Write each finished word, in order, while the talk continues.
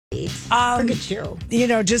Look at you.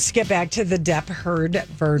 Just to get back to the Depp Heard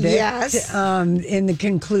verdict. Yes. In the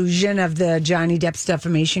conclusion of the Johnny Depp's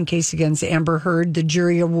defamation case against Amber Heard, the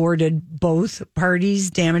jury awarded both parties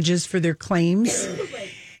damages for their claims.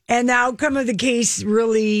 And the outcome of the case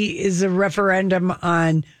really is a referendum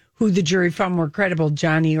on who the jury found more credible,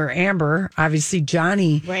 Johnny or Amber. Obviously,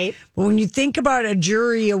 Johnny. Right. But when you think about a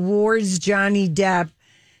jury awards Johnny Depp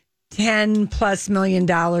 $10+ million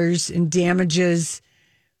in damages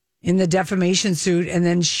in the defamation suit, and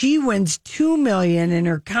then she wins $2 million in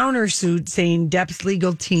her countersuit, saying Depp's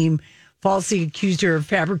legal team falsely accused her of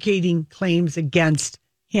fabricating claims against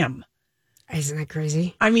him. Isn't that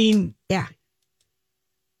crazy? I mean, Yeah.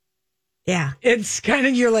 Yeah. it's kind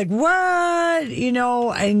of, you're like, what?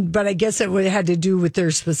 But I guess it had to do with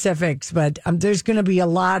their specifics. But there's going to be a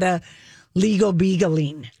lot of legal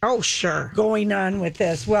beagling Oh, sure. going on with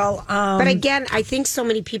this. Well, But again, I think so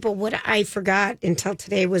many people, what I forgot until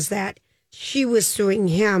today was that she was suing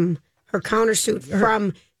him, her countersuit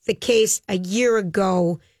from the case a year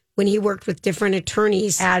ago when he worked with different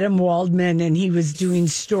attorneys. Adam Waldman, and he was doing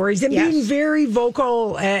stories and Yes. being very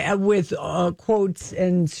vocal with quotes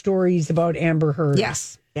and stories about Amber Heard.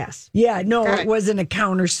 Yes. Yes. Yeah, no, Got it it. wasn't a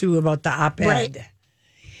countersue about the op-ed. Right.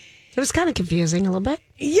 It was kind of confusing a little bit.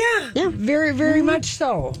 Yeah, very, very much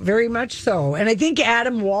so. Very much so. And I think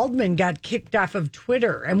Adam Waldman got kicked off of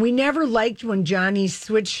Twitter. And we never liked when Johnny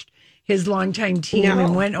switched his longtime team No.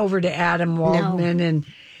 and went over to Adam Waldman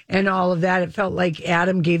and all of that. It felt like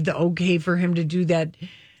Adam gave the okay for him to do that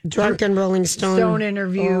Drunken Rolling Stone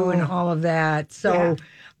interview and all of that. So,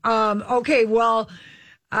 okay, well,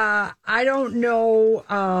 I don't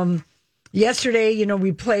know. Yesterday,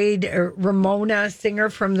 we played Ramona, singer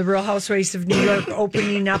from The Real Housewives of New York,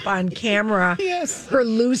 opening up on camera her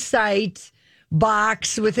Lucite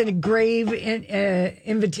box with an engraved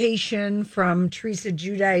invitation from Teresa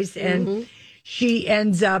Giudice. And she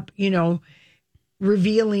ends up,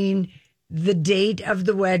 revealing the date of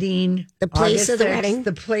the wedding, The place of the 6th, wedding.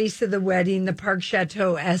 the place of the wedding, the Park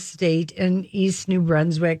Chateau Estate in East New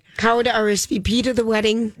Brunswick. How to RSVP to the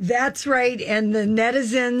wedding. That's right. And the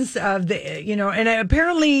netizens of and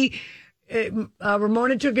apparently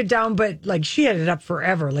Ramona took it down, but like she had it up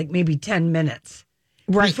forever, like maybe 10 minutes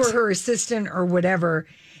for her assistant or whatever.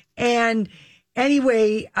 And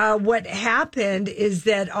anyway, what happened is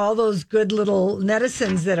that all those good little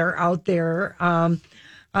netizens that are out there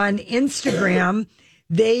on Instagram,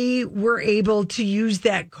 they were able to use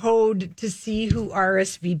that code to see who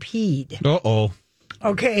RSVP'd. Uh-oh.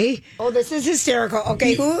 Okay. Oh, this is hysterical.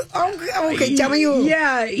 Okay, okay, tell me who.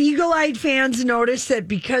 Yeah, eagle-eyed fans noticed that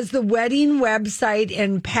because the wedding website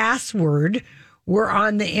and password were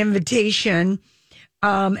on the invitation,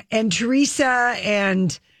 and Teresa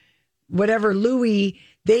and whatever Louis,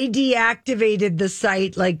 they deactivated the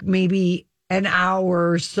site like maybe an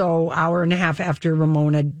hour or so, hour and a half after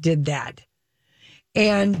Ramona did that.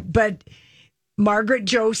 But Margaret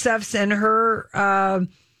Josephs and her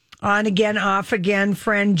on again, off again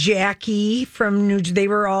friend Jackie from they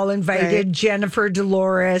were all invited. Right. Jennifer,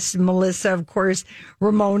 Dolores, Melissa, of course,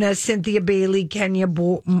 Ramona, Cynthia Bailey, Kenya,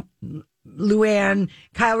 Luann,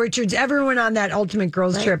 Kyle Richards, everyone on that Ultimate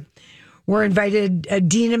Girls trip were invited.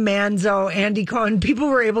 Dina Manzo, Andy Cohen. People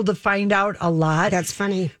were able to find out a lot. That's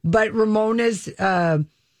funny. But Ramona's, she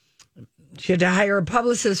had to hire a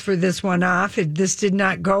publicist for this one off. This did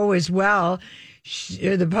not go as well.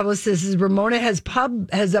 The publicist is Ramona has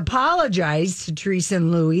apologized to Teresa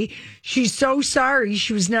and Louis. She's so sorry.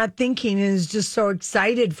 She was not thinking and is just so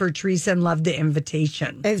excited for Teresa and loved the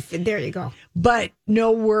invitation. There you go. But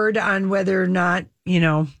no word on whether or not,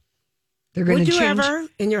 they're going to change. Would you ever,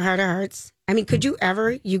 in your heart of hearts, could you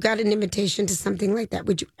ever, you got an invitation to something like that,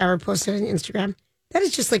 would you ever post it on Instagram? That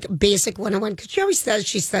is just like a basic 101. Because she always says,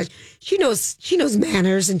 she knows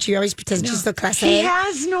manners, and she always pretends she's so classy. She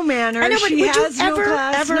has no manners. I know, but she would has you ever, no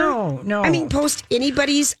class. ever? No. Post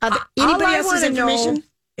anybody All I else's wanna information. know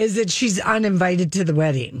is that she's uninvited to the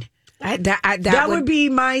wedding. That would be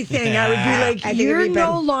my thing. I would be like, you're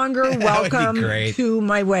no longer welcome to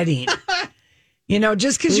my wedding.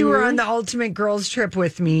 Just because you were on the Ultimate Girls trip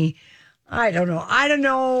with me. I don't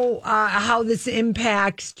know how this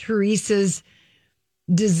impacts Teresa's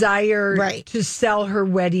desire to sell her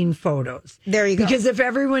wedding photos. There you go. Because if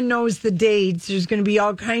everyone knows the dates, there's going to be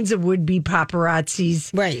all kinds of would-be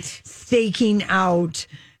paparazzis staking out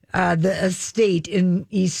the estate in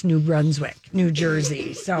East New Brunswick, New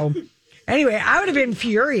Jersey. So anyway, I would have been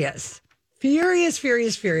furious. Furious.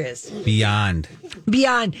 Beyond.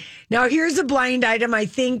 Now, here's a blind item I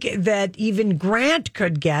think that even Grant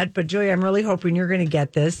could get, but Joey, I'm really hoping you're going to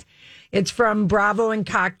get this. It's from Bravo and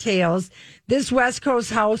Cocktails. This West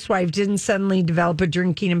Coast housewife didn't suddenly develop a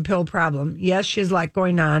drinking and pill problem. Yes, she has a lot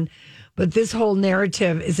going on, but this whole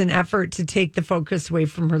narrative is an effort to take the focus away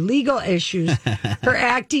from her legal issues. Her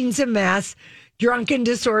acting's a mess. Drunk and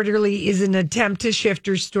disorderly is an attempt to shift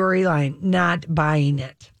her storyline. Not buying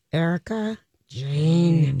it. Erica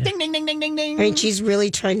Jane. Ding, ding, ding, ding, ding, ding. I mean, she's really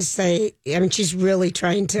trying to say, she's really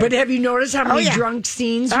trying to. But have you noticed how many yeah. drunk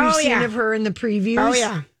scenes we've seen of her in the previews? Oh,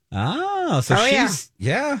 yeah. Oh, so she's,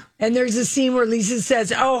 yeah. And there's a scene where Lisa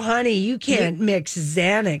says, "Oh, honey, you can't mix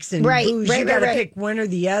Xanax and booze. You got to pick one or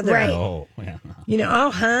the other." Right. Oh, yeah. You know,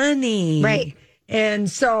 oh, honey. Right. And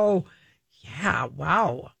so, yeah,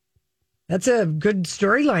 wow. That's a good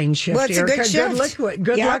storyline shift, Well, it's a Erica. good shift.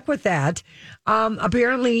 Good luck with that.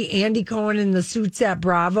 Apparently, Andy Cohen and the Suits at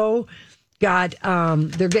Bravo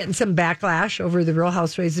they're getting some backlash over the Real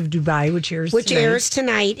Housewives of Dubai, which airs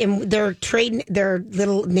tonight. And their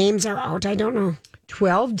little names are out. I don't know.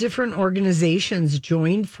 12 different organizations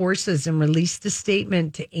joined forces and released a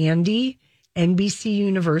statement to Andy, NBC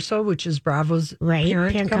Universal, which is Bravo's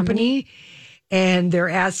parent company. And they're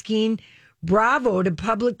asking Bravo to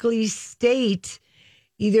publicly state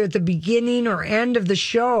either at the beginning or end of the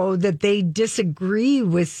show that they disagree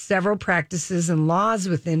with several practices and laws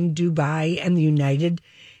within Dubai and the United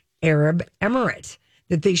Arab Emirates,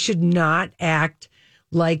 that they should not act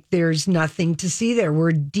like there's nothing to see there.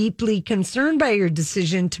 We're deeply concerned by your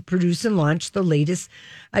decision to produce and launch the latest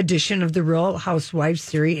edition of the Real Housewives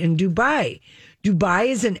series in Dubai. Dubai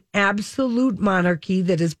is an absolute monarchy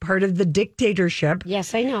that is part of the dictatorship.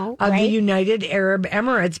 Yes, I know. Of the United Arab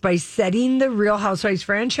Emirates. By setting the Real Housewives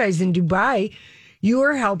franchise in Dubai, you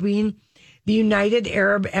are helping the United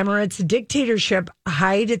Arab Emirates dictatorship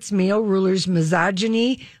hide its male rulers'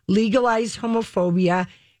 misogyny, legalize homophobia,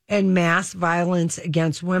 and mass violence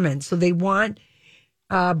against women. So they want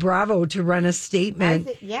Bravo to run a statement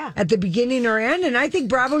at the beginning or end, and I think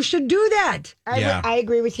Bravo should do that. I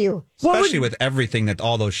agree with you. Especially with everything that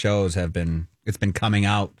all those shows it's been coming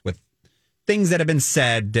out with things that have been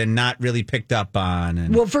said and not really picked up on.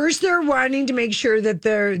 And well, first they're wanting to make sure that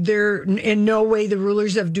they're in no way the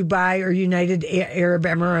rulers of Dubai or United Arab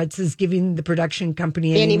Emirates is giving the production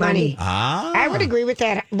company any money. I would agree with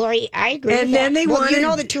that, Lori. I agree. And with then that. they wanted, you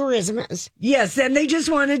know, the tourism is then they just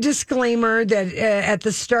want a disclaimer that at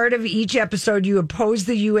the start of each episode, you oppose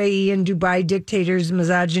the UAE and Dubai dictators'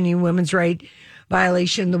 misogyny, women's right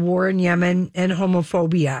violation, the war in Yemen, and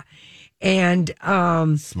homophobia. And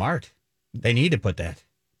smart. They need to put that.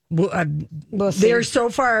 They're so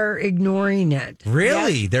far ignoring it.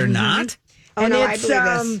 Really? Yes. They're not? Oh, And no, I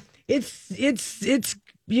believe this. it's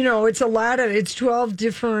you know, it's 12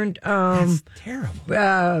 different That's terrible.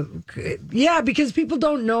 Because people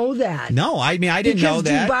don't know that. No, I mean, I didn't know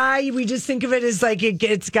that. Dubai, we just think of it as like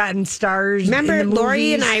it's gotten stars. Remember, in the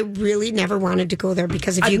Lori movies. and I really never wanted to go there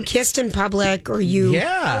because if you kissed in public or you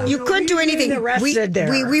couldn't do anything. Arrested there.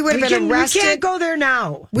 We would have been arrested. We can't go there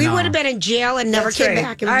now. We would have been in jail and never came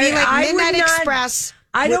back. It would be like Midnight Express.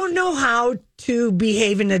 I don't know how to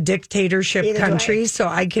behave in a dictatorship country, so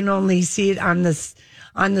I can only see it on the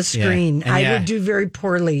screen. Yeah. And I would do very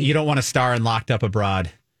poorly. You don't want to star in Locked Up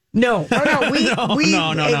Abroad. No. No.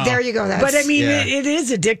 There you go. But I mean, it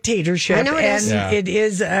is a dictatorship. I know it is. And it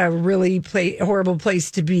is a really horrible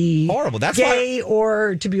place to be horrible. That's gay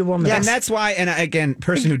or to be a woman. Yes. And that's why, and again,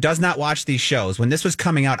 person who does not watch these shows, when this was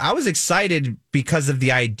coming out, I was excited because of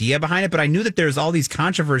the idea behind it, but I knew that there's all these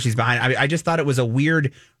controversies behind it. I just thought it was a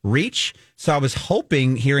weird reach. So I was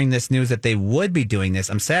hoping, hearing this news, that they would be doing this.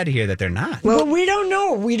 I'm sad to hear that they're not. Well, we don't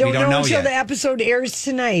know. We don't know until yet. the episode airs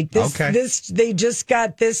tonight. They just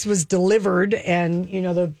got this was delivered, and you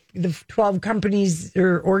know the 12 companies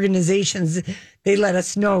or organizations, they let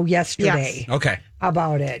us know yesterday. Okay.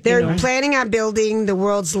 About it. They're planning on building the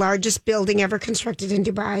world's largest building ever constructed in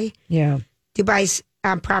Dubai. Yeah. Dubai's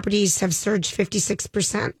properties have surged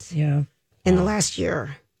 56%. Yeah. In the last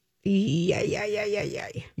year. Yeah.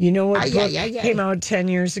 You know what book came out 10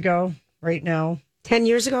 years ago right now? 10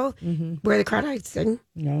 years ago? Mm-hmm. Where the Crawdads Sing?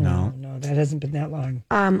 No, that hasn't been that long.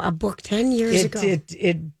 A book 10 years ago.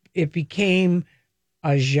 It became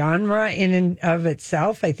a genre in and of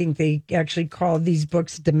itself. I think they actually called these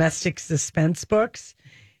books domestic suspense books.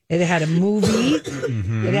 It had a movie.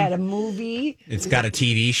 It's got a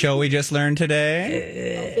TV show we just learned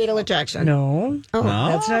today. Fatal Attraction. No. Oh, no?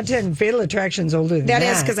 That's not 10. Fatal Attraction's older than that.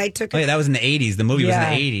 That is because I took it. Oh, yeah, that was in the 80s. The movie was in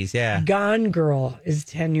the 80s, yeah. Gone Girl is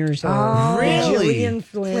 10 years old. Oh, really? Gillian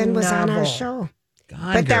Flynn was novel. on our show.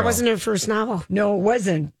 Gone But that Girl. wasn't her first novel. No, it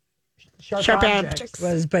wasn't. Sharp Objects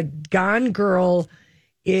was, but Gone Girl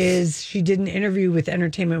she did an interview with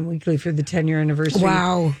Entertainment Weekly for the 10-year anniversary.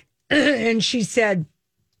 Wow. and she said,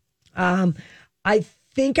 I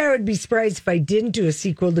think I would be surprised if I didn't do a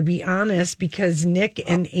sequel, to be honest, because Nick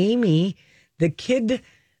and Amy, the kid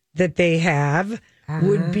that they have,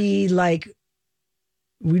 would be 10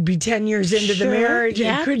 years into the marriage.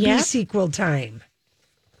 It could be sequel time.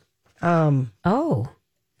 For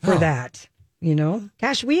that,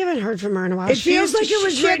 Gosh, we haven't heard from her in a while. It feels like it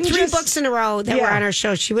was she had written 3 books in a row that were on our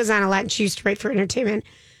show. She was on a lot, and she used to write for Entertainment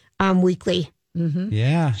Weekly.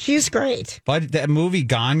 Yeah. She's great. But that movie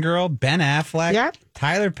Gone Girl, Ben Affleck,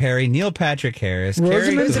 Tyler Perry, Neil Patrick Harris,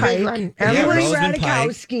 Rosamund Carrie Pike, Emily Rosamund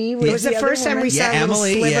Ratajkowski. It was the first time we saw a little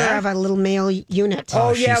sliver of a little male unit.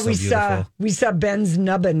 Oh, she's yeah, so we saw Ben's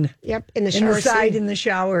nubbin. Yep, in the in shower the side scene. in the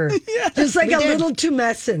shower. Just like We a did. little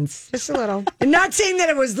tumescence. Just a little. And not saying that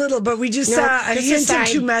it was little, but we just saw a just a hint of side.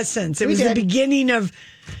 tumescence. It We was did. the beginning of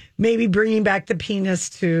maybe bringing back the penis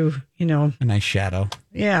to, a nice shadow.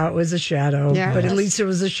 Yeah, it was a shadow. Yeah, but it at was. least it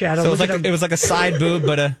was a shadow. So it was Look like at it was like a side boob,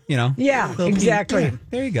 but Yeah, little exactly. Yeah,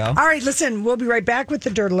 there you go. All right, listen, we'll be right back with the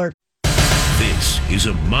Dirt Alert. This is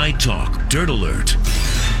a My Talk Dirt Alert.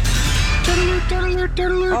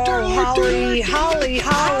 Oh, Holly.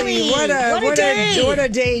 What a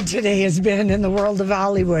day today has been in the world of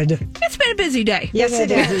Hollywood. It's been a busy day. Yes,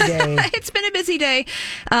 it is. It's been a busy day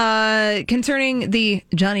concerning the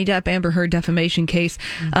Johnny Depp Amber Heard defamation case.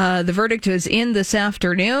 The verdict was in this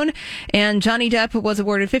afternoon, and Johnny Depp was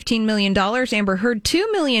awarded $15 million, Amber Heard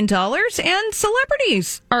 $2 million, and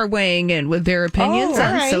celebrities are weighing in with their opinions Oh,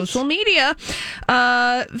 on right. social media.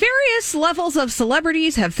 Various levels of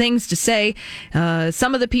celebrities have things to say.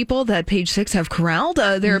 Some of the people that Page Six have corralled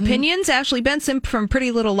their opinions. Ashley Benson from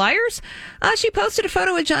Pretty Little Liars. She posted a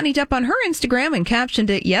photo of Johnny Depp on her Instagram and captioned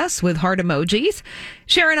it, yes, with heart emojis.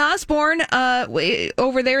 Sharon Osbourne,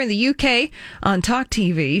 over there in the UK on Talk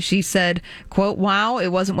TV, she said, quote, wow, it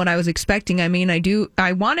wasn't what I was expecting. I mean,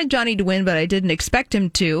 I wanted Johnny to win, but I didn't expect him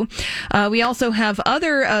to. We also have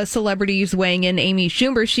other celebrities weighing in. Amy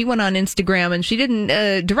Schumer, she went on Instagram and she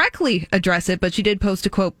didn't directly address it, but she did post a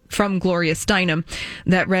quote from Gloria Steinem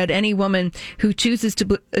that read, any woman who chooses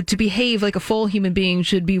to behave like a full human being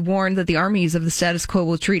should be warned that the armies of the status quo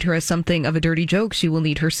will treat her as something of a dirty joke. She will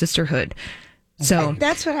need her sisterhood. So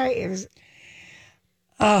That's what I.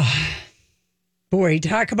 Boy,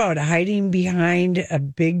 talk about hiding behind a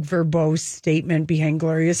big verbose statement behind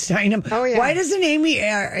Gloria Steinem. Oh, yeah. Why doesn't Amy,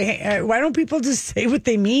 why don't people just say what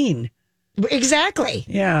they mean? Exactly.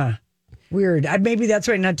 Yeah. Weird. Maybe that's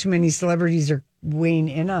why not too many celebrities are weighing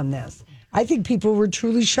in on this. I think people were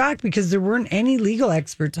truly shocked because there weren't any legal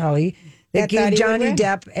experts, Holly, that That thought gave he would Johnny win.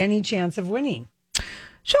 Depp any chance of winning.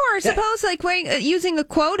 sure, suppose using a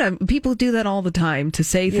quote, people do that all the time to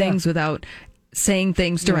say things without saying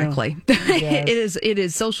things directly. It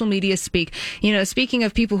is social media speak. Speaking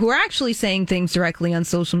of people who are actually saying things directly on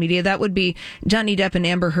social media, that would be Johnny Depp and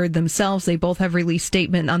Amber Heard themselves. They both have released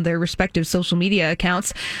statement on their respective social media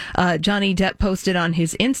accounts. Johnny Depp posted on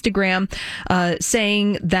his Instagram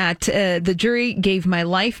saying that the jury gave my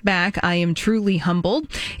life back. I am truly humbled.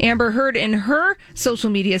 Amber Heard in her social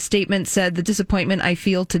media statement said the disappointment I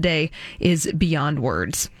feel today is beyond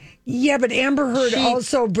words. Yeah, but Amber Heard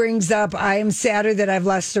also brings up, I am sadder that I've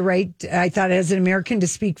lost the right, I thought, as an American to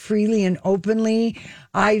speak freely and openly.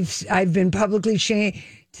 I've been publicly shamed.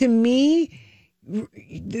 To me,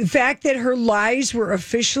 the fact that her lies were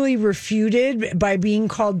officially refuted by being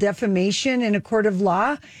called defamation in a court of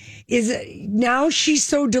law is now she's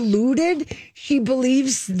so deluded. She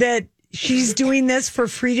believes that she's doing this for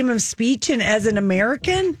freedom of speech and as an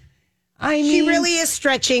American. I mean, She really is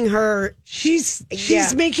stretching her. She's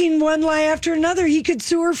Yeah. making one lie after another. He could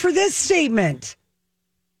sue her for this statement.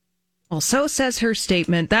 Well, so says her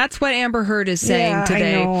statement. That's what Amber Heard is saying Yeah,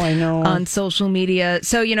 today I know. on social media.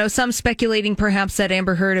 So, some speculating perhaps that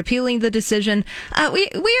Amber Heard appealing the decision. We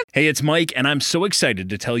have Hey, it's Mike, and I'm so excited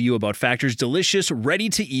to tell you about Factor's delicious,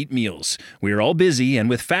 ready-to-eat meals. We are all busy, and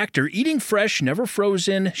with Factor, eating fresh, never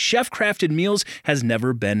frozen, chef-crafted meals has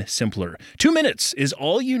never been simpler. 2 minutes is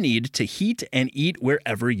all you need to heat and eat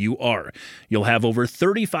wherever you are. You'll have over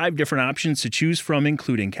 35 different options to choose from,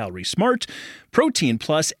 including Calorie Smart, Protein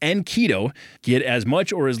Plus, and Keto. Get as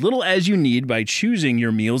much or as little as you need by choosing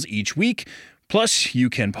your meals each week. Plus, you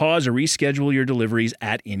can pause or reschedule your deliveries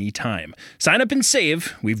at any time. Sign up and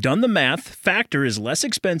save. We've done the math. Factor is less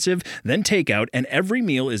expensive than takeout, and every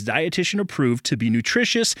meal is dietitian approved to be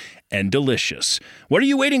nutritious and delicious. What are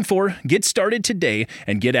you waiting for? Get started today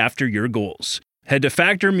and get after your goals. Head to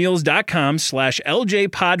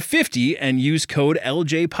factormeals.com/LJPod50 and use code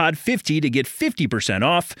LJPod50 to get 50%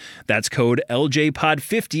 off. That's code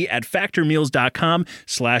LJPod50 at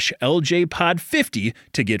factormeals.com/LJPod50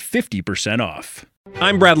 to get 50% off.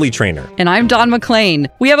 I'm Bradley Trainer. And I'm Don McClain.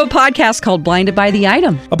 We have a podcast called Blinded by the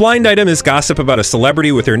Item. A blind item is gossip about a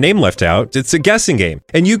celebrity with their name left out. It's a guessing game,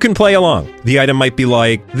 and you can play along. The item might be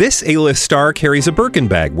like, this A-list star carries a Birkin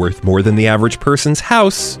bag worth more than the average person's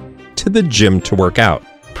house to the gym to work out.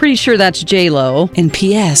 Pretty sure that's J-Lo. And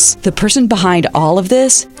P.S. the person behind all of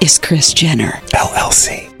this is Kris Jenner,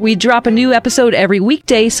 LLC. We drop a new episode every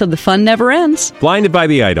weekday so the fun never ends. Blinded by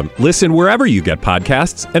the Item. Listen wherever you get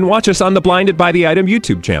podcasts and watch us on the Blinded by the Item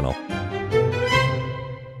YouTube channel.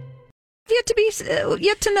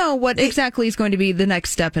 Yet to know what exactly is going to be the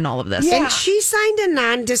next step in all of this. And she signed a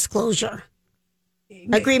non-disclosure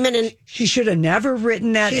agreement, and she should have never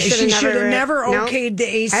written that. She should have never okayed the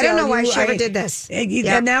ACLU. I don't know why she ever did this.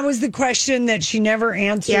 And that was the question that she never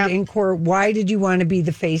answered in court. Why did you want to be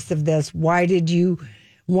the face of this? Why did you,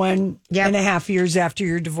 1.5 years after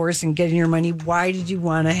your divorce and getting your money, why did you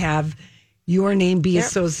want to have your name be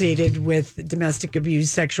associated with domestic abuse,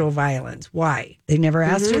 sexual violence? Why? They never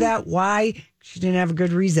asked her that. Why? She didn't have a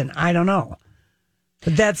good reason. I don't know.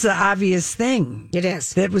 But that's the obvious thing. It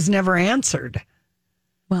is. That was never answered.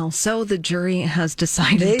 Well, so the jury has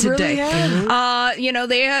decided today.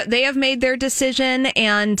 Really have. They have made their decision,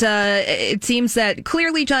 and it seems that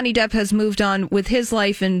clearly Johnny Depp has moved on with his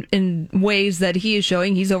life in ways that he is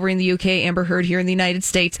showing. He's over in the UK, Amber Heard here in the United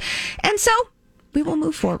States, and so we will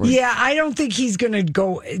move forward. Yeah, I don't think he's going to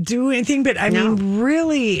go do anything, but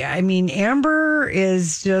really, Amber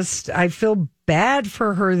is just, I feel bad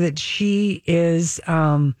for her that she is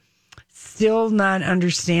still not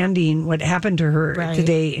understanding what happened to her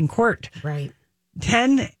today in court. Right.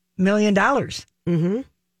 $10 million.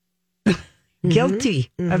 Guilty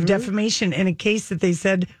of defamation in a case that they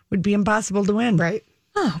said would be impossible to win. Right.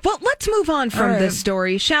 Oh, well, let's move on from this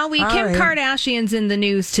story, shall we? Kim Kardashian's in the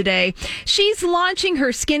news today. She's launching her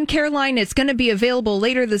skincare line. It's going to be available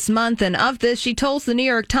later this month. And of this, she told the New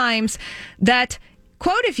York Times that,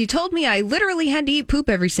 quote, if you told me I literally had to eat poop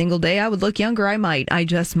every single day, I would look younger. I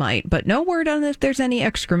just might. But no word on if there's any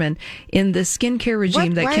excrement in the skincare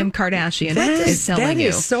regime that Kim Kardashian is selling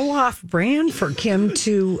you. That is so off brand for Kim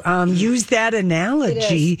to use that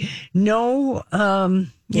analogy. No,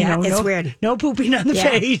 it's weird. No pooping on the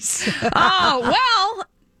face. Oh, well,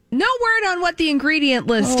 no word on what the ingredient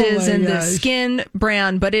list is in the skin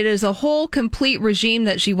brand, but it is a whole complete regime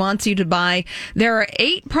that she wants you to buy. There are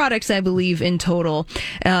 8 products, I believe, in total,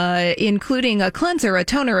 including a cleanser, a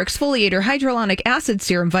toner, exfoliator, hyaluronic acid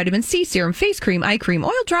serum, vitamin C serum, face cream, eye cream,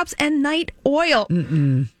 oil drops, and night oil.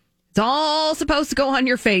 It's all supposed to go on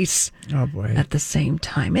your face at the same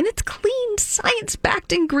time. And it's clean,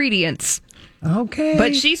 science-backed ingredients. Okay.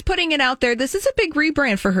 But she's putting it out there. This is a big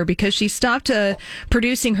rebrand for her because she stopped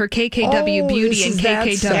producing her KKW Beauty and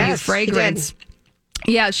KKW Fragrance.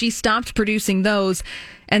 Yeah, she stopped producing those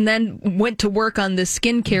and then went to work on the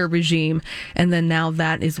skincare regime. And then now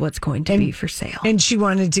that is what's going to be for sale. And she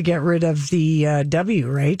wanted to get rid of the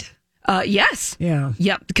W, right? Yes. Yeah.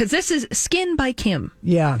 Yep. Because this is Skin by Kim.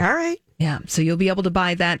 Yeah. All right. Yeah. So you'll be able to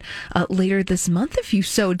buy that later this month if you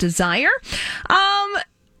so desire.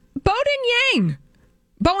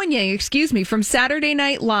 Bowen Yang, from Saturday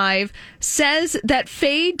Night Live, says that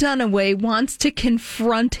Faye Dunaway wants to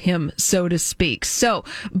confront him, so to speak. So,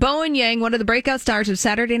 Bowen Yang, one of the breakout stars of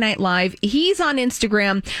Saturday Night Live, he's on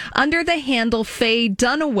Instagram under the handle Faye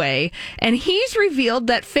Dunaway, and he's revealed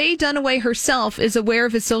that Faye Dunaway herself is aware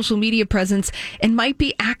of his social media presence and might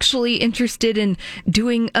be actually interested in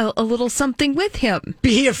doing a little something with him.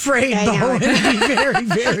 Be afraid, Bowen. Be very,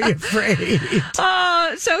 very afraid.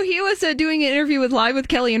 So he was doing an interview with Live with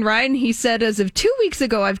Kelly and Ryan. He said, as of 2 weeks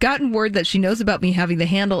ago, I've gotten word that she knows about me having the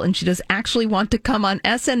handle, and she does actually want to come on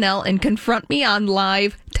SNL and confront me on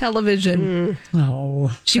live television.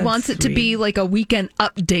 She wants it to be like a Weekend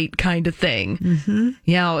Update kind of thing.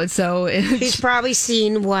 Yeah, so she's probably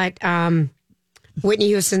seen what Whitney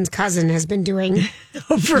Houston's cousin has been doing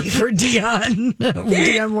for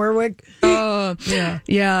Dionne Warwick.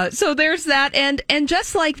 Yeah. So there's that, and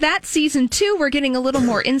just like that, season 2, we're getting a little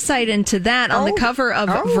more insight into that on the cover of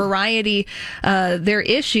Variety. Their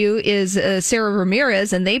issue is Sarah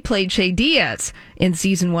Ramirez, and they played Che Diaz in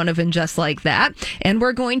season 1 of And Just Like That, and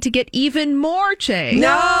we're going to get even more Che.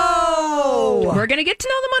 No, we're going to get to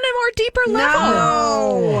know them on a more deeper level.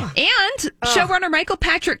 No, and showrunner Michael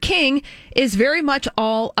Patrick King is very much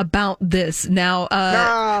all about this. Now,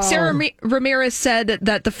 Sarah Ramirez said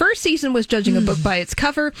that the first season was judging a book by its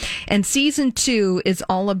cover, and season 2 is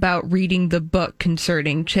all about reading the book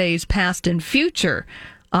concerning Che's past and future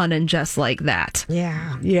on And Just Like That.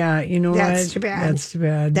 Yeah, you know that's what? Too bad. That's too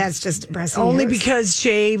bad. That's just depressing. Only because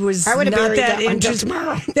Che was I would have not buried that that one till interested.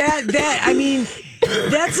 tomorrow. That I mean,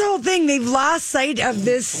 That's the whole thing. They've lost sight of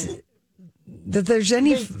this, that there's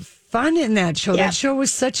any fun in that show. Yeah. That show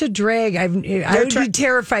was such a drag. I would be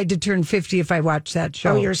terrified to turn 50 if I watched that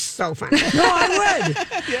show. Oh, you're so funny. No, I would.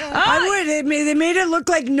 I would. They made it look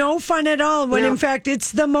like no fun at all, when in fact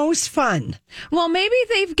it's the most fun. Well, maybe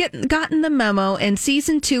they've gotten the memo, and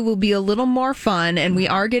season 2 will be a little more fun, and we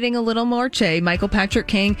are getting a little more Che. Michael Patrick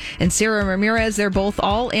King and Sarah Ramirez, they're both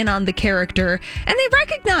all in on the character, and they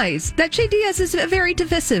recognize that Che Diaz is a very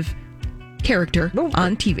divisive character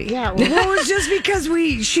on TV. Yeah, Well, it was just because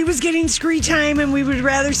she was getting screen time, and we would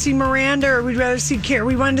rather see Miranda, or we'd rather see Carrie.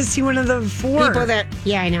 We wanted to see one of the 4 people that.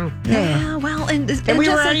 Yeah, I know. Yeah, well, and we were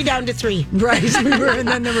just already down to 3. Right, we were, and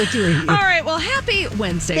then there were 3. all right. Well, happy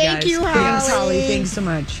Wednesday, Thank guys. you, Holly. Thanks, Holly. Thanks so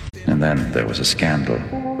much. And then there was a scandal.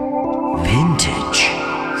 Vintage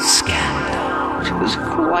scandal. It was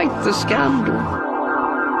quite the scandal.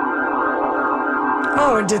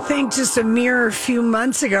 Oh, and to think just a mere few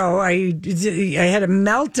months ago, I had a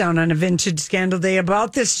meltdown on a Vintage Scandal Day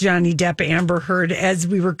about this Johnny Depp Amber Heard as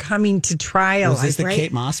we were coming to trial. Was this the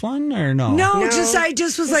Kate Moss one or no? No, I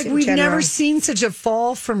just was like, we've never seen such a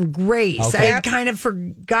fall from grace. Okay. I had kind of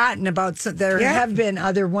forgotten about there have been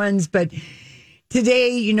other ones, but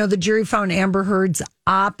today, the jury found Amber Heard's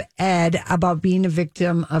op-ed about being a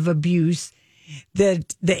victim of abuse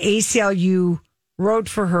that the ACLU wrote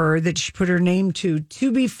for her, that she put her name to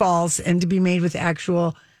be false and to be made with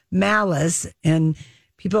actual malice. And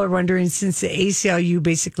people are wondering, since the ACLU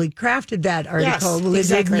basically crafted that article, will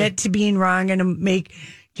it admit to being wrong and make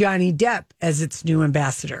Johnny Depp as its new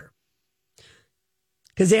ambassador?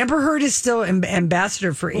 Because Amber Heard is still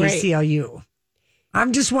ambassador for ACLU.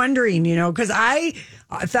 I'm just wondering, because I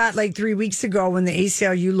thought like 3 weeks ago when the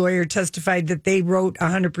ACLU lawyer testified that they wrote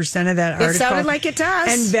 100% of that article. It sounded like it to us.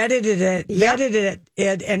 And vetted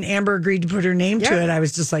it, and Amber agreed to put her name to it. I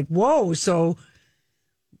was just like, whoa. So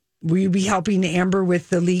will you be helping Amber with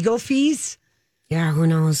the legal fees? Yeah, who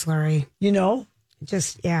knows, Lori?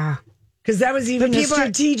 Because that was even a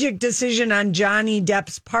strategic decision on Johnny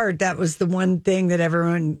Depp's part. That was the one thing that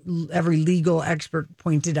every legal expert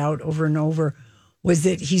pointed out over and over, was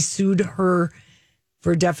that he sued her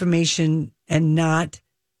for defamation and not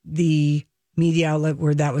the media outlet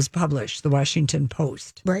where that was published, the Washington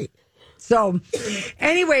Post. Right. So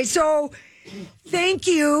anyway, thank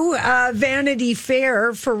you, Vanity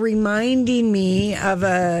Fair, for reminding me of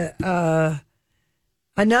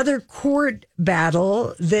another court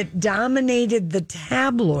battle that dominated the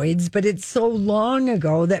tabloids, but it's so long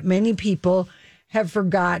ago that many people have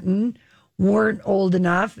forgotten, weren't old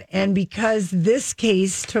enough. And because this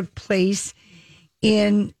case took place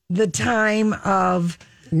in the time of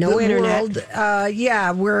no the internet,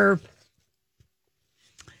 where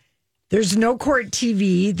there's no court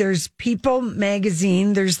TV, there's People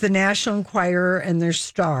magazine, there's the National Enquirer, and there's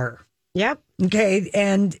Star. Yep. Okay,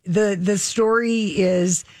 and the story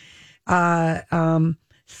is Sandra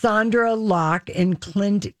Locke and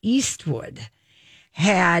Clint Eastwood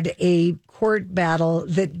had a court battle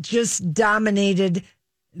that just dominated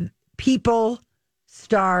People,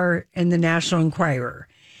 Star, and the National Enquirer.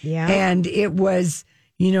 Yeah. And it was,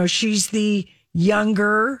 she's the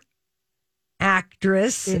younger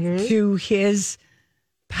actress to his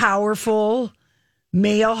powerful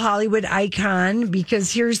male Hollywood icon,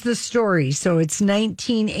 because here's the story. So it's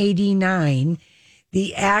 1989.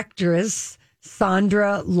 The actress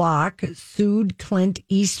Sandra Locke sued Clint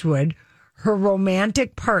Eastwood, her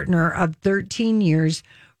romantic partner of 13 years,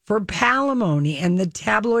 for palimony, and the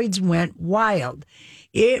tabloids went wild.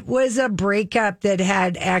 It was a breakup that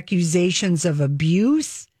had accusations of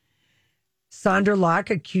abuse. Sandra Locke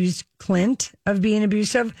accused Clint of being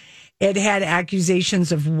abusive. It had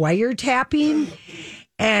accusations of wiretapping,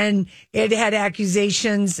 and it had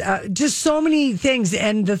accusations, just so many things.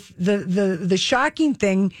 And the shocking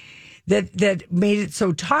thing that made it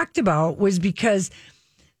so talked about was because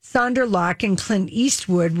Sandra Locke and Clint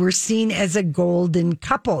Eastwood were seen as a golden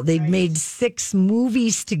couple. They'd made 6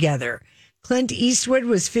 movies together. Clint Eastwood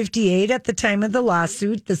was 58 at the time of the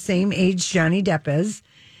lawsuit, the same age Johnny Depp is.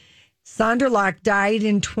 Sandra Locke died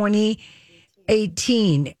in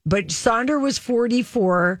 2018, but Sandra was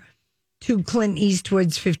 44 to Clint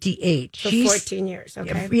Eastwood's 58. So 14 years,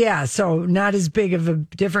 okay. Yeah, so not as big of a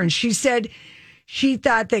difference. She said she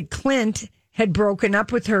thought that Clint had broken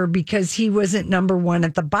up with her because he wasn't number one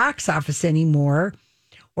at the box office anymore,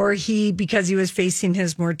 or because he was facing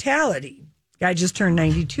his mortality. Guy just turned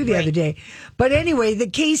 92 the other day. But anyway, the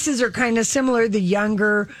cases are kind of similar. The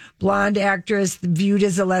younger blonde actress viewed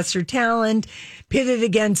as a lesser talent, pitted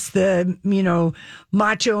against the,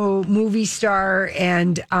 macho movie star.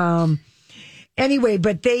 And Anyway,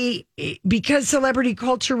 but because celebrity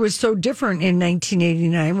culture was so different in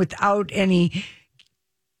 1989 without any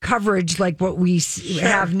coverage like what we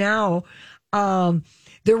have now,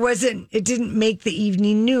 it didn't make the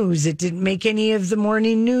evening news. It didn't make any of the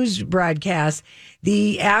morning news broadcasts.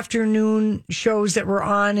 The afternoon shows that were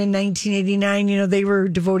on in 1989, they were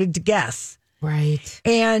devoted to guests. Right.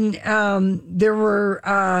 And there were,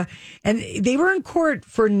 and they were in court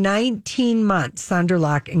for 19 months, Sondra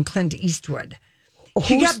Locke and Clint Eastwood.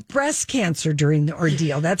 She got breast cancer during the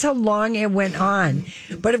ordeal. That's how long it went on.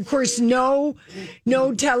 But of course, no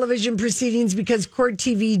television proceedings because court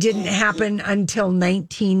TV didn't happen until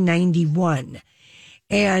 1991.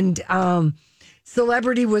 And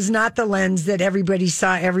celebrity was not the lens that everybody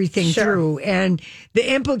saw everything through. And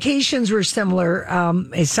the implications were similar.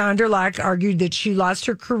 Sondra Locke argued that she lost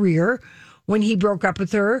her career when he broke up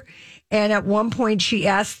with her. And at one point, she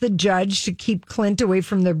asked the judge to keep Clint away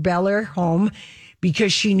from their Bel Air home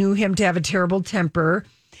because she knew him to have a terrible temper.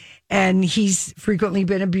 And he's frequently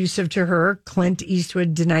been abusive to her. Clint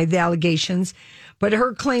Eastwood denied the allegations, but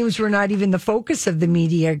her claims were not even the focus of the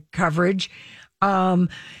media coverage. And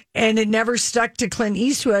it never stuck to Clint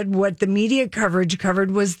Eastwood. What the media coverage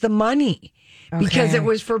covered was the money because it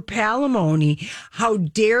was for palimony. How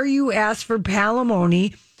dare you ask for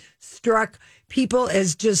palimony struck people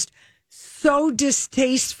as just so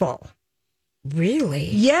distasteful. Really?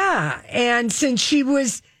 Yeah. And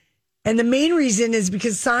and the main reason is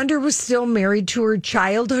because Sondra was still married to her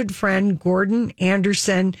childhood friend, Gordon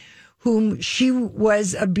Anderson, whom she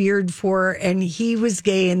was a beard for, and he was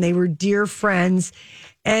gay, and they were dear friends.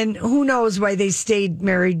 And who knows why they stayed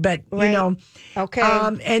married, but, Okay.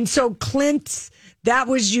 And so that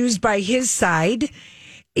was used by his side,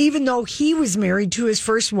 even though he was married to his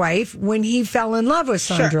first wife when he fell in love with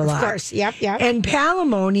Sondra Locke. Of course. Yep. And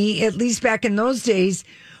palimony, at least back in those days,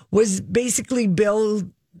 was basically billed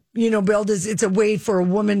as it's a way for a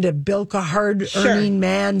woman to bilk a hard-earning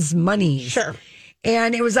man's money. Sure.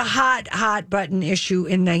 And it was a hot button issue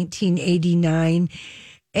in 1989.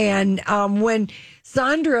 And when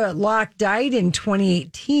Sondra Locke died in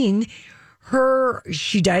 2018,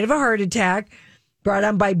 she died of a heart attack brought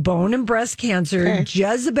on by bone and breast cancer. Okay.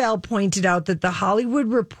 Jezebel pointed out that the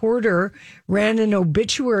Hollywood Reporter ran an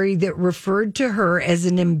obituary that referred to her as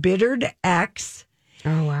an embittered ex.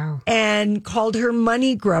 Oh, wow. And called her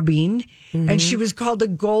money grubbing. Mm-hmm. And she was called a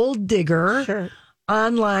gold digger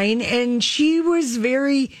online. And she was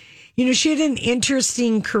very, she had an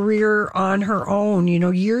interesting career on her own.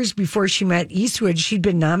 Years before she met Eastwood, she'd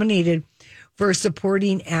been nominated for a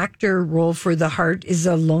supporting actor role for The Heart is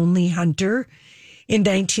a Lonely Hunter. In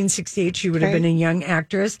 1968, she would have been a young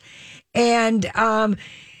actress. And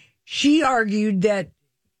she argued that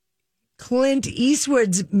Clint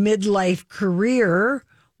Eastwood's midlife career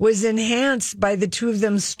was enhanced by the two of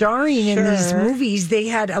them starring in these movies. They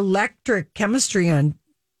had electric chemistry on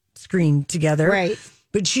screen together. Right.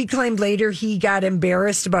 But she claimed later he got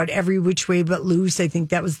embarrassed about Every Which Way But Loose. I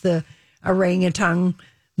think that was the orangutan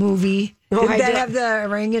movie. Did that have the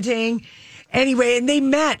orangutan? Anyway, and they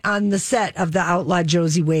met on the set of The Outlaw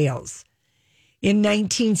Josie Wales in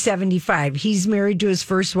 1975. He's married to his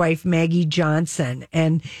first wife, Maggie Johnson.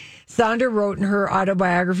 And Sondra wrote in her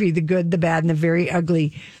autobiography, The Good, the Bad, and the Very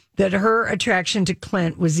Ugly, that her attraction to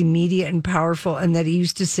Clint was immediate and powerful, and that he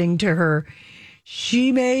used to sing to her,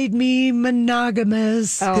 "She made me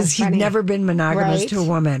monogamous," because he'd never been monogamous to a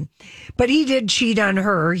woman. But he did cheat on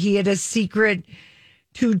her. He had a secret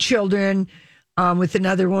 2 children with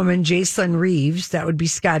another woman, Jacelyn Reeves. That would be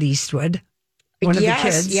Scott Eastwood, one of the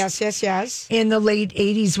kids. Yes. In the late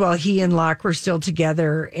 80s, while he and Locke were still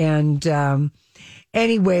together. And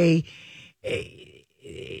anyway,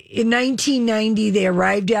 in 1990, they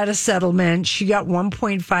arrived at a settlement. She got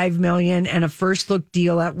 $1.5 million and a first look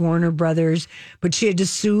deal at Warner Brothers, but she had to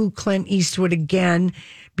sue Clint Eastwood again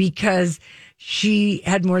because she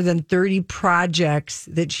had more than 30 projects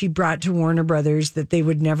that she brought to Warner Brothers that they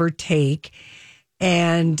would never take.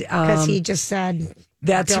 And because he just said,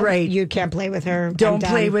 that's right. You can't play with her. Don't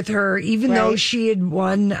play with her, even though she had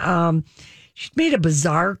won. She'd made a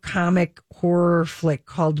bizarre comic horror flick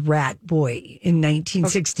called Rat Boy in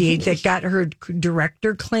 1968 that got her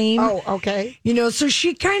director claim. Oh, okay. So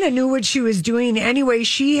she kind of knew what she was doing. Anyway,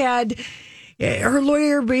 her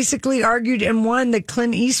lawyer basically argued and won that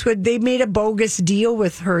Clint Eastwood, they made a bogus deal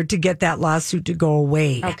with her to get that lawsuit to go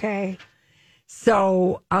away. Okay.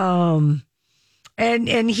 So,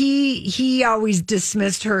 and he always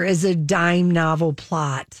dismissed her as a dime novel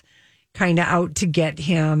plot, kind of out to get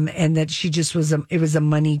him, and that she just it was a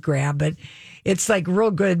money grab. But it's like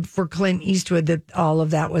real good for Clint Eastwood that all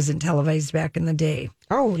of that wasn't televised back in the day.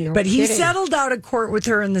 Oh, no But he kidding. settled out of court with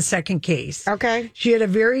her in the second case. Okay. She had a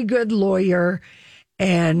very good lawyer,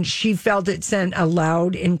 and she felt it sent a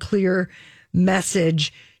loud and clear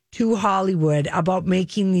message to Hollywood about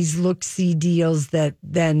making these look-see deals that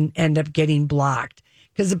then end up getting blocked.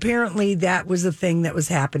 Because apparently that was a thing that was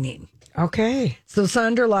happening. Okay. So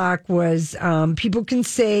Sandra Locke was, people can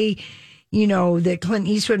say, that Clint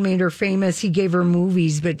Eastwood made her famous. He gave her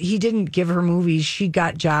movies, but he didn't give her movies. She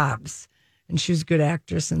got jobs. And she was a good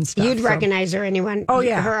actress and stuff. You'd recognize her, anyone. Oh,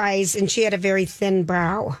 yeah. Her eyes, and she had a very thin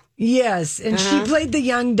brow. Yes, and she played the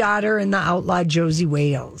young daughter in The Outlaw Josie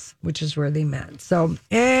Wales, which is where they met. So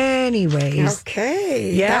anyways.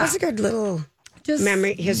 Okay. Yeah. That was a good little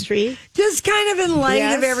memory history. Just kind of in light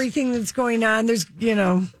Yes. of everything that's going on. There's,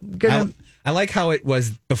 gonna... I like how it was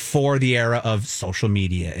before the era of social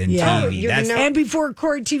media and Yeah. TV. And before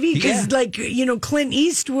court TV, because Clint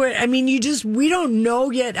Eastwood, we don't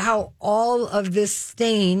know yet how all of this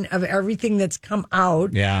stain of everything that's come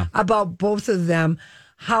out about both of them,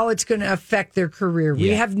 how it's going to affect their career. We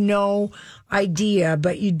have no idea,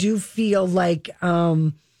 but you do feel like,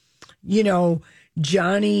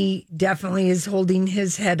 Johnny definitely is holding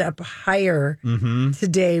his head up higher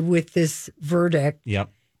today with this verdict. Yep.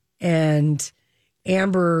 And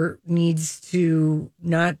Amber needs to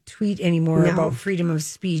not tweet anymore about freedom of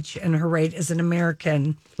speech and her right as an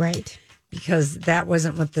American. Right. Because that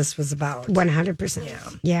wasn't what this was about.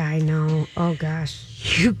 100%. Yeah, I know. Oh,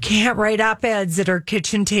 gosh. You can't write op-eds that are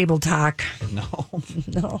kitchen table talk.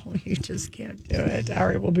 No, you just can't do it. All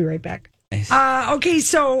right, we'll be right back. Okay,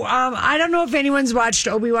 so I don't know if anyone's watched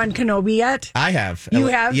Obi-Wan Kenobi yet. I have. You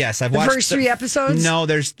have? Yes, I've the watched first 3 episodes. No,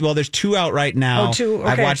 there's 2 out right now. Oh, 2. Okay.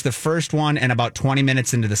 I've watched the first one and about 20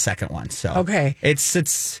 minutes into the second one. So okay, it's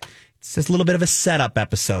just a little bit of a setup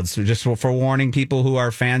episode. So just for warning people who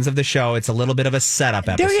are fans of the show, it's a little bit of a setup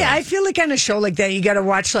episode. Yeah, I feel like on a show like that, you got to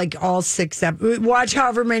watch like all 6 watch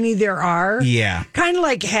however many there are. Yeah. Kind of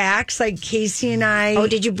like Hacks, like Casey and I. Oh,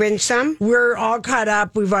 did you binge some? We're all caught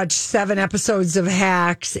up. We've watched 7 episodes of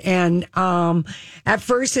Hacks. And at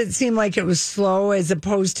first it seemed like it was slow as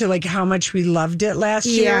opposed to like how much we loved it last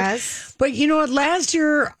year. Yes. But you know what? Last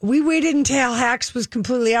year, we waited until Hacks was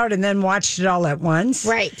completely out and then watched it all at once.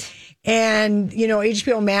 Right. And,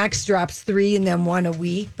 HBO Max drops 3 and then 1 a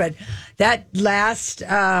week. But that last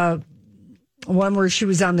one where she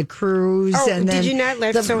was on the cruise. Oh, and then did you not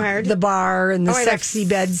laugh so hard? The bar and the I sexy laughed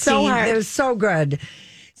bed so scene. hard. It was so good.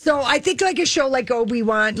 So I think like a show like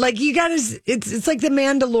Obi-Wan, like you got to, it's like The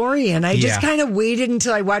Mandalorian. I just kind of waited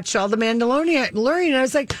until I watched all The Mandalorian. I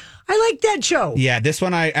was like, I like that show. Yeah, this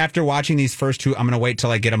one after watching these first 2, I'm going to wait till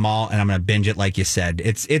I get them all and I'm going to binge it like you said.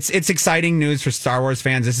 It's exciting news for Star Wars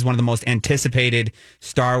fans. This is one of the most anticipated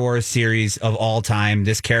Star Wars series of all time.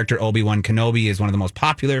 This character Obi-Wan Kenobi is one of the most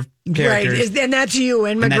popular characters. Right, and that's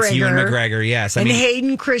Ewan McGregor. And that's Ewan McGregor, yes. And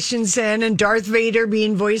Hayden Christensen and Darth Vader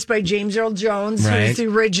being voiced by James Earl Jones, who's the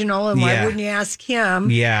original, and why wouldn't you ask him?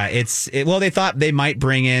 Yeah, well, they thought they might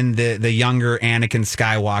bring in the younger Anakin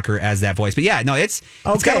Skywalker as that voice. But yeah, no, it's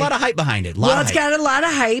got a lot of hype behind it. It's got a lot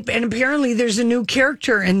of hype, and apparently there's a new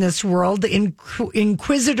character in this world,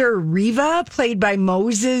 Inquisitor Reva, played by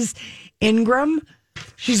Moses Ingram.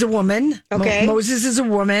 She's a woman. Okay. Moses is a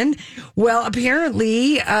woman. Well,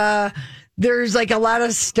 apparently, there's like a lot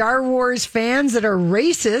of Star Wars fans that are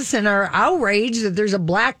racist and are outraged that there's a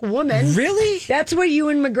black woman. Really? That's what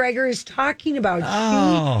Ewan McGregor is talking about.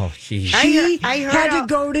 Oh, geez. She I heard had to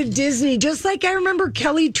go to Disney, just like I remember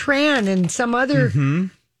Kelly Tran and some other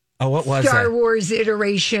Oh, what was Star that? Wars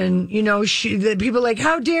iteration. The people like,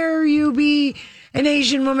 how dare you be an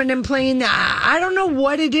Asian woman and playing that? I don't know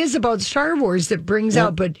what it is about Star Wars that brings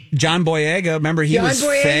out, but John Boyega, remember he was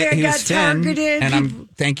Boyega he got was thin, targeted.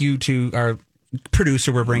 and thank you to our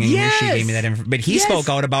producer we're bringing here. She gave me that information, but he spoke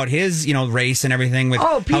out about his race and everything with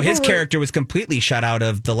how his character was completely shut out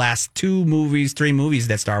of the last 3 movies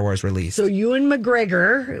that Star Wars released. So Ewan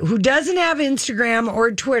McGregor, who doesn't have Instagram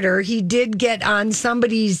or Twitter, he did get on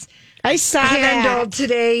somebody's handle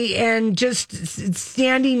today and just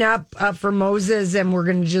standing up for Moses, and we're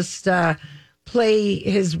going to just play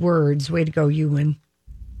his words. Way to go, Ewan.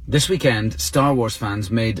 This weekend, Star Wars fans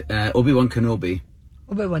made Obi-Wan Kenobi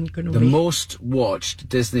the most watched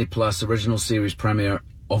Disney Plus original series premiere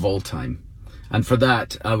of all time. And for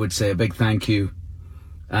that, I would say a big thank you.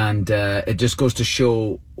 And it just goes to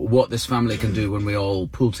show what this family can do when we all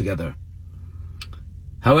pull together.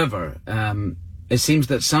 However, it seems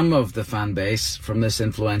that some of the fan base from this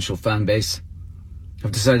influential fan base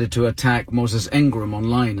have decided to attack Moses Ingram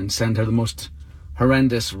online and send her the most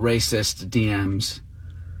horrendous racist DMs.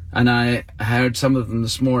 And I heard some of them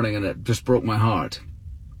this morning, and it just broke my heart.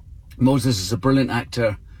 Moses is a brilliant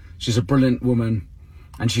actor. She's a brilliant woman,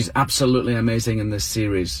 and she's absolutely amazing in this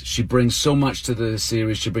series. She brings so much to the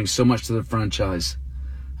series. She brings so much to the franchise.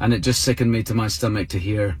 And it just sickened me to my stomach to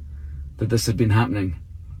hear that this had been happening.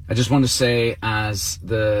 I just want to say, as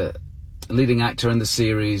the leading actor in the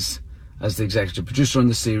series, as the executive producer in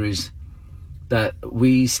the series, that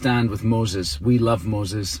we stand with Moses. We love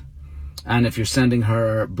Moses. And if you're sending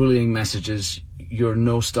her bullying messages, you're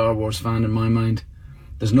no Star Wars fan in my mind.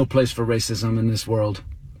 There's no place for racism in this world.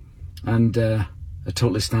 And I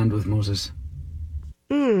totally stand with Moses.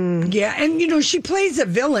 Yeah, and she plays a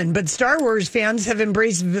villain, but Star Wars fans have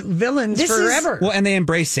embraced villains forever. Well, and they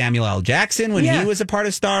embraced Samuel L. Jackson when he was a part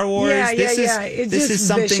of Star Wars. This is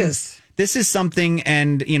something. Vicious. This is something,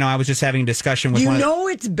 and I was just having a discussion with.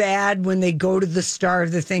 It's bad when they go to the star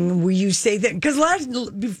of the thing where you say that, because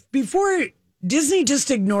before Disney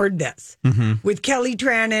just ignored this with Kelly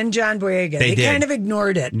Tran and John Boyega. They kind of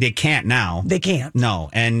ignored it. They can't now. They can't. No,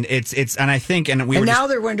 and and I think, and now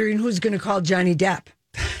they're wondering who's going to call Johnny Depp.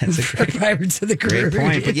 That's a great, Pirates of the Caribbean. Great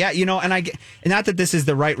point. But yeah, and not that this is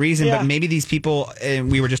the right reason, but maybe these people,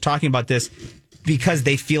 and we were just talking about this, because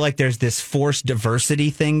they feel like there's this forced diversity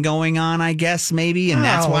thing going on, I guess, maybe, and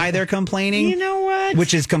that's why they're complaining. You know what?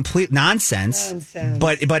 Which is complete nonsense.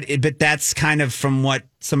 But that's kind of from what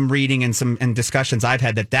some reading and some discussions I've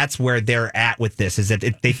had, that's where they're at with this, is that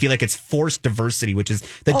they feel like it's forced diversity, which is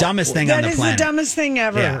the dumbest thing on the planet. That is the dumbest thing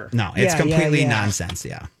ever. Yeah, no, it's completely nonsense.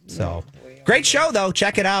 Yeah. So. Great show, though.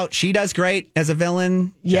 Check it out. She does great as a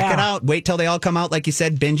villain. Check it out. Wait till they all come out. Like you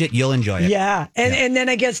said, binge it. You'll enjoy it. Yeah. And then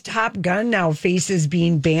I guess Top Gun now faces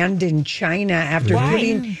being banned in China after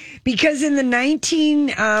because in the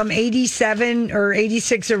 1987 or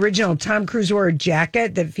 86 original, Tom Cruise wore a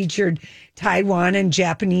jacket that featured Taiwan and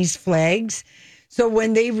Japanese flags. So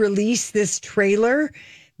when they released this trailer,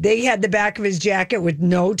 they had the back of his jacket with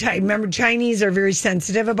no remember, Chinese are very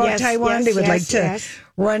sensitive about Taiwan. They would like to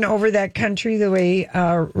run over that country the way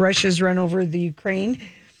Russia's run over the Ukraine.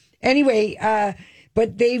 Anyway,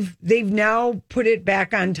 but they've now put it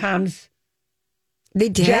back on Tom's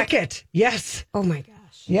jacket. Yes. Oh my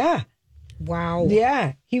gosh. Yeah. Wow.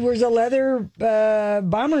 Yeah. He wears a leather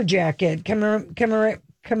bomber jacket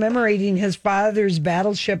commemorating his father's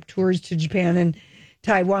battleship tours to Japan and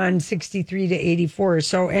Taiwan, 63 to 84.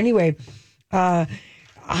 So anyway,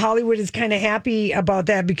 Hollywood is kind of happy about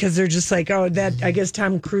that because they're just like, I guess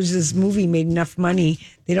Tom Cruise's movie made enough money.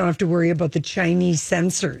 They don't have to worry about the Chinese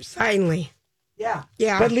censors. Finally. Yeah.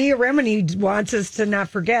 Yeah. But Leah Remini wants us to not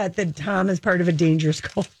forget that Tom is part of a dangerous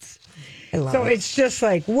cult. So it's just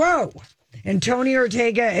like, whoa. And Tony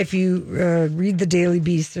Ortega, if you read the Daily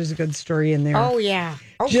Beast, there's a good story in there. Oh, yeah.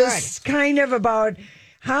 Oh, just kind of about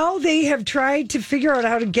how they have tried to figure out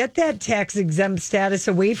how to get that tax-exempt status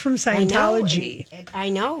away from Scientology. I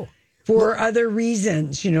know. For other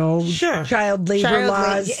reasons, child labor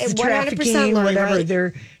laws, 100%, trafficking, Lori, whatever. right.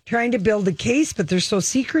 They're trying to build a case, but they're so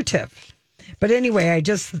secretive. But anyway, I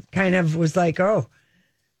just kind of was like,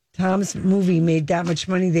 Tom's movie made that much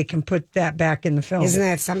money, they can put that back in the film. Isn't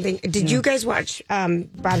that something? Did you guys watch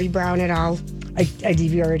Bobby Brown at all? I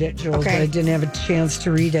DVR'd it, Joel, but I didn't have a chance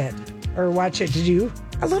to read it or watch it. Did you?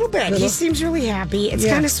 A little bit. He seems really happy. It's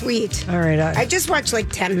kind of sweet. All right. I just watched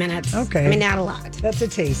like 10 minutes. Okay. I mean, not a lot. That's a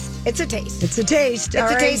taste. It's a taste. It's a taste.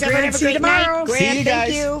 It's a taste. Everyone have a great night. See you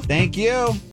guys. Thank you. Thank you.